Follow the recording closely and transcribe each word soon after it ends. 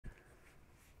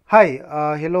Hi,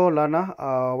 hello Lana.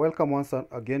 Welcome once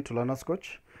again to Lana's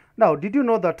Coach. Now, did you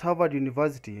know that Harvard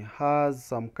University has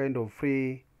some kind of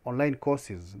free online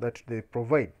courses that they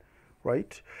provide,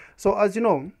 right? So, as you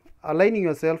know, aligning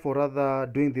yourself or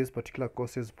rather doing these particular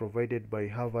courses provided by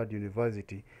Harvard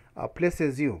University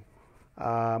places you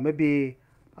maybe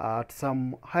at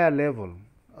some higher level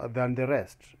than the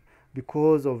rest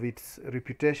because of its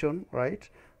reputation, right?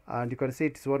 And you can say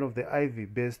it's one of the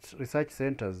Ivy-based research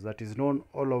centers that is known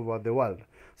all over the world.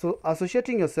 So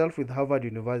associating yourself with Harvard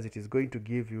University is going to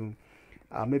give you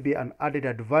maybe an added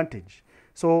advantage.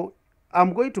 So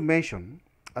I'm going to mention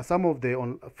some of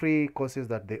the free courses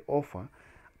that they offer,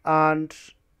 and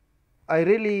I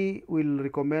really will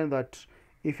recommend that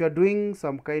if you're doing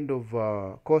some kind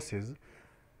of courses,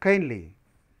 kindly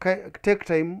take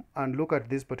time and look at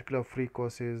these particular free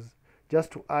courses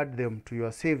just to add them to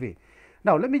your CV.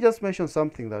 Now, let me just mention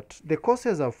something that the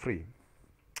courses are free,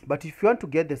 but if you want to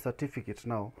get the certificate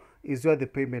now, is where the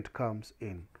payment comes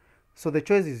in. So the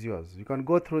choice is yours. You can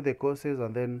go through the courses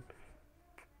and then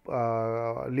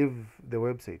leave the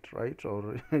website, right?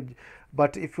 Or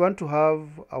but if you want to have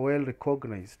a well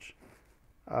recognized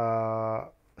uh,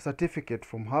 certificate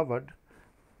from Harvard,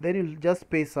 then you'll just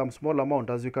pay some small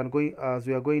amount as we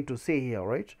are going to see here,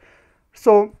 right?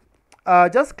 So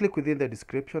just click within the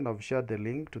description. I've shared the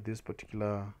link to this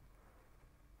particular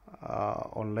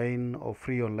online or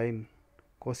free online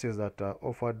courses that are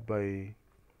offered by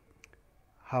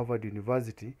Harvard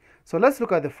University. So let's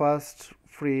look at the first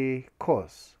free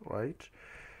course, right?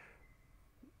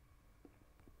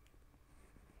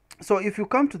 So if you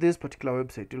come to this particular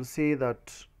website, you'll see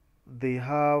that they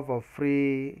have a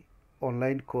free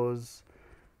online course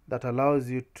that allows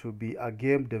you to be a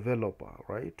game developer,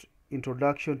 right?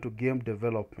 Introduction to game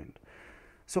development.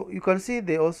 So you can see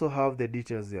they also have the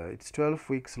details there. It's 12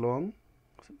 weeks long.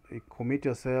 You commit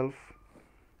yourself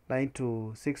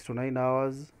 6 to 9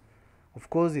 hours. Of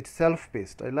course, it's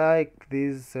self-paced. I like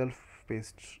these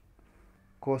self-paced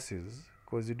courses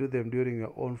because you do them during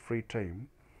your own free time,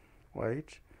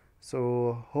 right?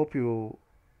 So hope you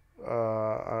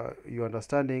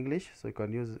understand English, so you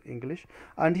can use English.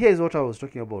 And here is what I was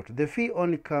talking about. The fee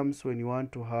only comes when you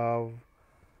want to have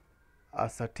a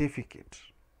certificate,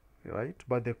 right?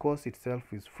 But the course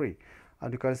itself is free.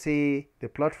 And you can see the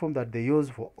platform that they use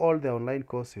for all the online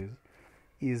courses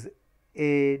is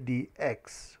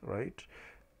ADX, right?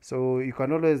 So you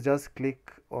can always just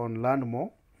click on learn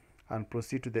more and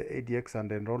proceed to the ADX and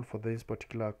enroll for this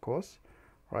particular course,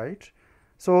 right?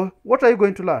 So what are you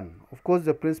going to learn? Of course,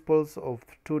 the principles of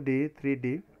 2D,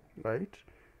 3D, right?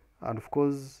 And of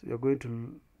course, you're going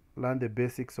to learn the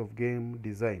basics of game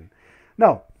design.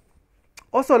 Now,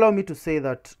 also allow me to say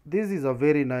that this is a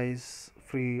very nice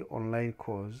free online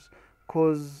course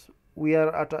because we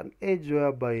are at an age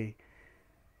whereby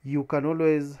you can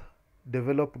always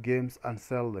develop games and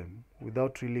sell them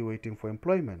without really waiting for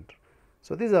employment.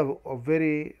 So this is a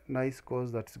very nice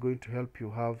course that's going to help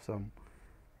you have some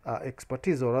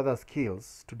expertise or other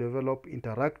skills to develop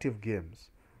interactive games,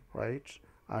 right?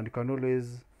 And you can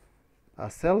always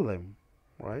sell them,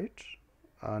 right?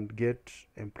 And get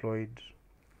employed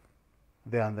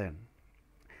there and then.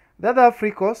 The other free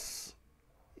course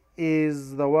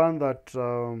is the one that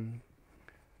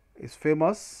is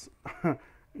famous,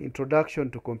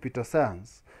 Introduction to Computer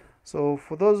Science. So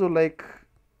for those who like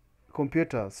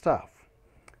computer stuff,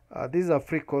 this is a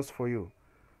free course for you.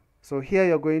 So here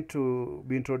you're going to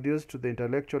be introduced to the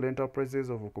intellectual enterprises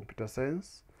of computer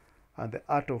science and the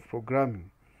art of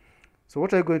programming. So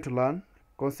what are you going to learn?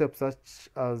 Concepts such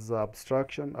as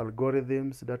abstraction,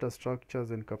 algorithms, data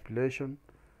structures, and compilation,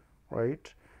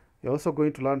 right? You're also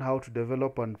going to learn how to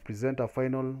develop and present a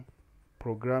final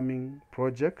programming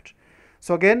project.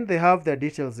 So again, they have their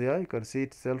details here. You can see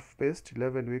it's self-paced,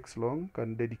 11 weeks long. You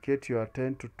can dedicate your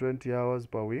 10 to 20 hours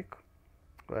per week,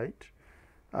 right?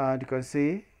 And you can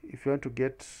see if you want to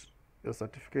get your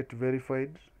certificate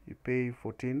verified, you pay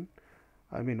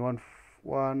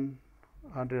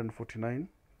 149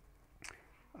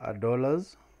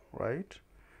 dollars, right?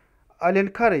 I'll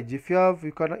encourage if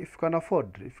you can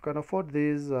afford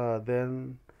this,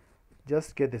 then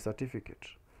just get the certificate,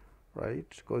 right?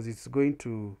 Because it's going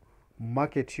to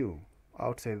market you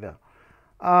outside there.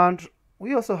 And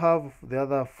we also have the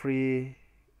other free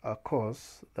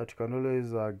course that you can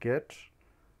always get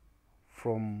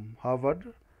from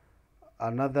Harvard,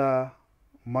 another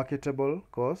marketable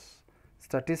course,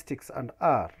 statistics and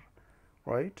R,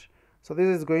 right? So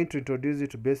this is going to introduce you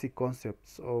to basic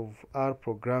concepts of R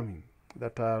programming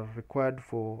that are required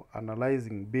for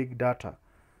analyzing big data,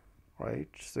 right?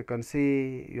 So you can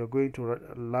see you're going to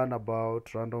learn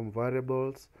about random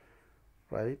variables,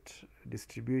 right?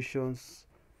 Distributions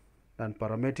and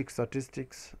parametric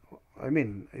statistics. I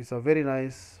mean, it's a very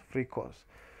nice free course.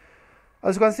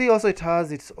 As you can see, also it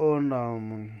has its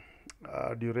own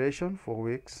duration for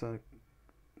weeks. You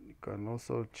can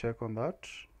also check on that,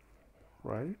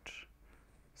 right?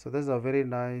 So there's a very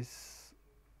nice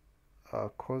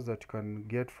course that you can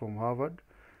get from Harvard.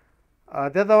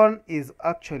 The other one is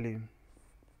actually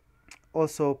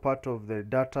also part of the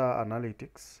data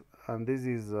analytics, and this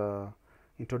is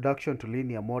introduction to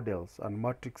linear models and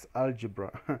matrix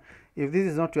algebra. If this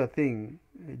is not your thing,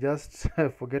 just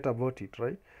forget about it,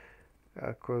 right?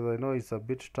 Because I know it's a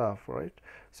bit tough, right?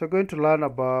 So you're going to learn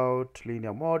about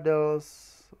linear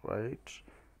models, right?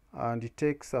 And it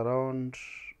takes around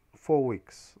 4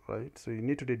 weeks, right? So you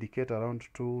need to dedicate around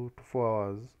 2 to 4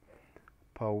 hours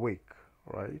per week,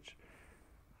 right?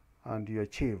 And you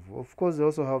achieve. Of course, they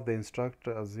also have the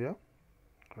instructors here,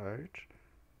 right?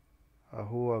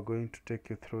 Who are going to take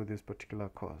you through this particular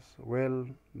course.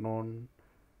 Well-known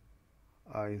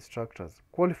instructors,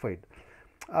 qualified.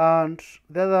 And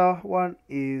the other one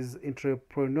is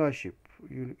entrepreneurship.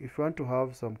 If you want to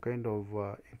have some kind of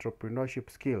entrepreneurship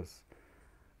skills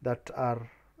that are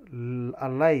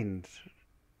aligned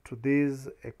to these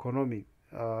economic,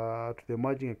 to the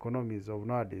emerging economies of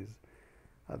nowadays,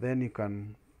 then you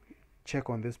can check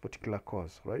on this particular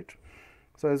course, right?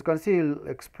 So as you can see, you'll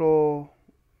explore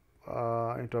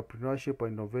entrepreneurship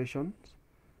and innovations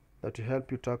that will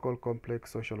help you tackle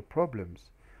complex social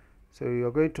problems. So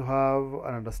you're going to have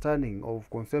an understanding of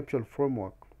conceptual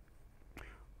framework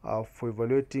for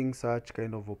evaluating such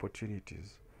kind of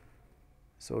opportunities.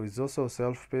 So it's also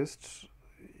self-paced,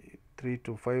 3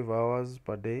 to 5 hours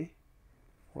per day,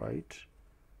 right?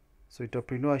 So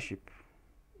entrepreneurship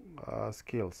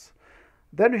skills.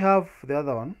 Then we have the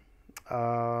other one,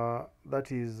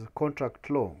 that is contract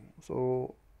law.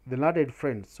 So the learned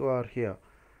friends who are here,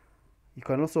 you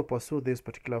can also pursue this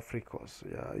particular free course.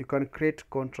 Yeah, you can create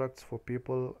contracts for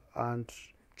people and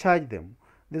charge them.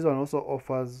 This one also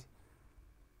offers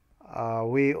a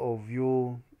way of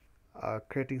you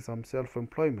creating some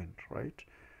self-employment, right?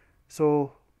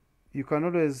 So you can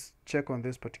always check on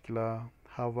this particular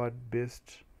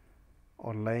Harvard-based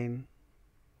online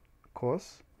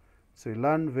course. So you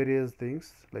learn various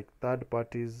things like third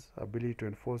parties, ability to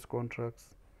enforce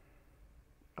contracts,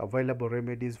 available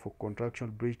remedies for contractual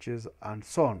breaches, and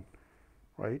so on,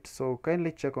 right? So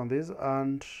kindly check on this.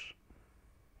 And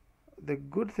the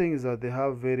good thing is that they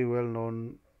have very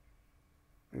well-known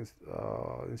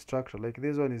instructor. Like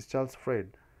this one is Charles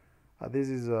Fred. This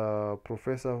is a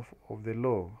professor of the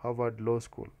law, Harvard Law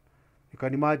School. You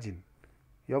can imagine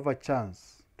you have a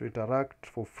chance to interact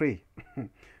for free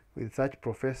with such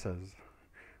professors,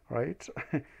 right?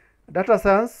 Data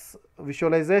science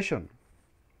visualization.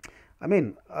 I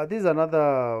mean, this is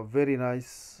another very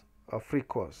nice free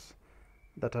course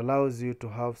that allows you to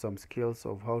have some skills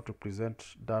of how to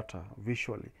present data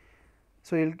visually.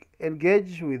 So you'll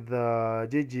engage with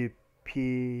ggplot2.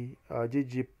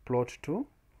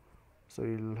 So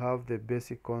you'll have the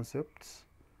basic concepts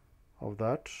of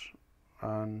that,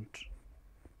 and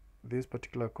this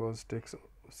particular course takes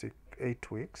 8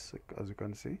 weeks, as you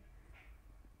can see.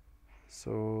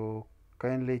 So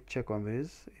kindly check on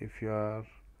this if you are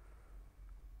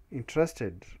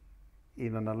interested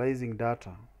in analyzing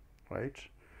data, right?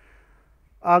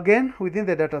 Again, within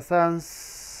the data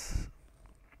science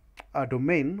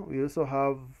domain, we also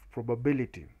have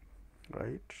probability,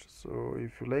 right? So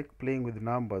if you like playing with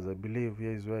numbers, I believe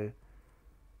here is where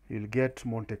you'll get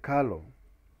Monte Carlo,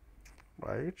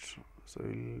 right? So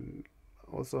you'll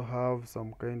also have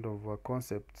some kind of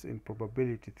concepts in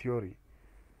probability theory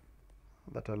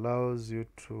that allows you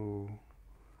to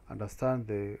understand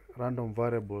the random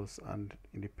variables and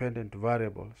independent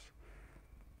variables.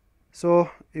 So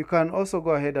you can also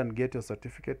go ahead and get your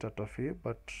certificate at a fee,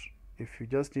 but if you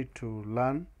just need to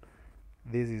learn,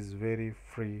 this is very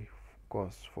free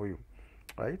course for you,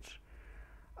 right?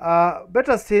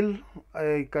 Better still,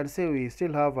 I can say we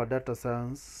still have a data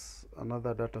science,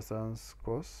 another data science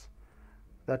course,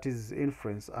 that is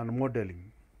inference and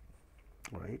modeling,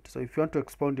 right? So if you want to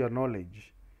expand your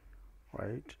knowledge,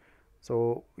 right,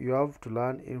 so you have to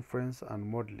learn inference and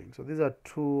modeling. So these are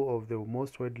two of the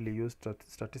most widely used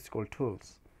statistical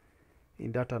tools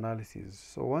in data analysis.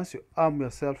 So once you arm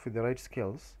yourself with the right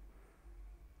skills,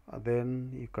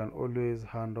 then you can always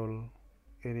handle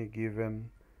any given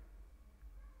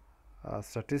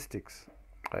statistics,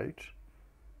 right?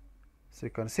 So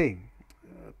you can see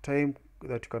time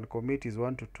that you can commit is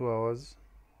 1 to 2 hours,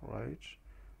 right,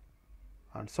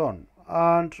 and so on.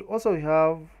 And also we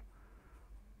have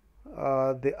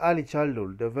the early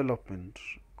childhood development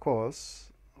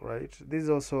course, right? This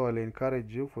also I'll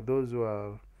encourage you for those who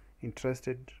are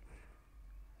interested.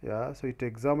 Yeah, so it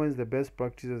examines the best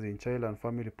practices in child and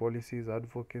family policies,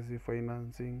 advocacy,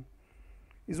 financing.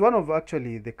 It's one of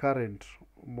actually the current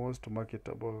most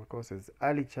marketable courses,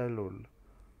 early childhood,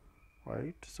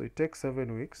 right? So it takes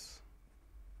 7 weeks,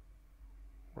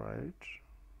 right?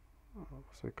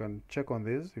 So you can check on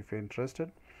this if you're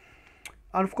interested.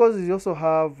 And of course, you also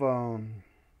have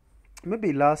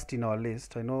maybe last in our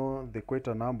list. I know the quite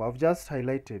a number. I've just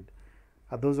highlighted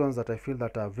those ones that I feel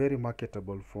that are very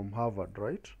marketable from Harvard,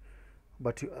 right?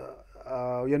 But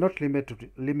you're not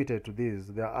limited to these.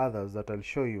 There are others that I'll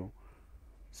show you.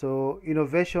 So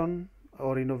innovation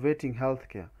or innovating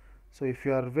healthcare. So if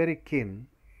you are very keen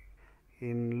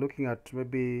in looking at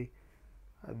maybe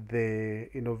the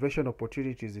innovation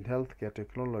opportunities in healthcare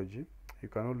technology, you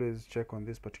can always check on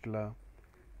this particular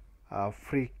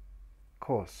free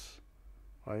course,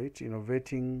 right?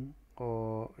 Innovating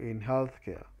or in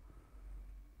healthcare.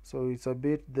 So it's a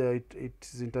bit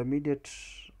it's intermediate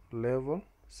level,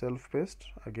 self-paced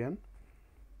again,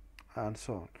 and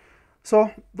so on.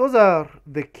 So those are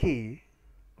the key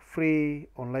free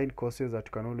online courses that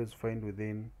you can always find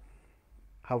within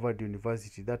Harvard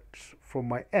University that from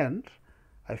my end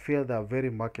I feel they are very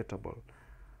marketable.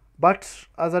 But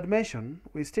as I mentioned,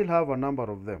 we still have a number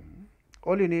of them.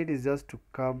 All you need is just to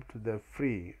come to the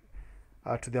free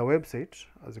to their website.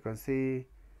 As you can see,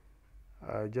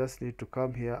 I just need to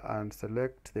come here and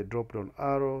select the drop down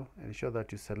arrow, ensure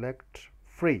that you select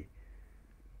free.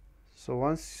 So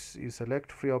once you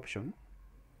select free option,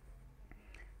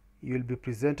 you'll be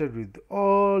presented with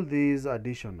all these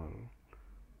additional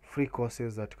free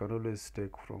courses that you can always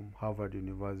take from Harvard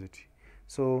University.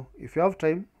 So if you have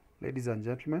time, ladies and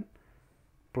gentlemen,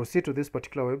 proceed to this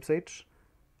particular website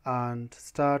and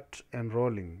start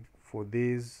enrolling for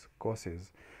these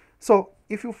courses. So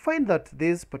if you find that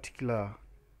this particular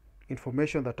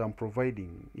information that I'm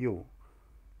providing you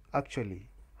actually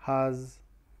has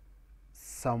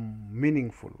some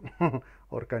meaningful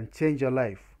or can change your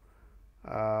life,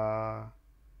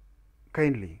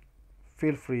 kindly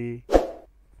feel free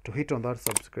to hit on that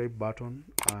subscribe button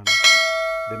and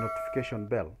the notification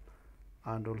bell,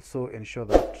 and also ensure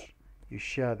that you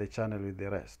share the channel with the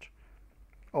rest.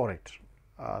 All right,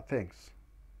 thanks.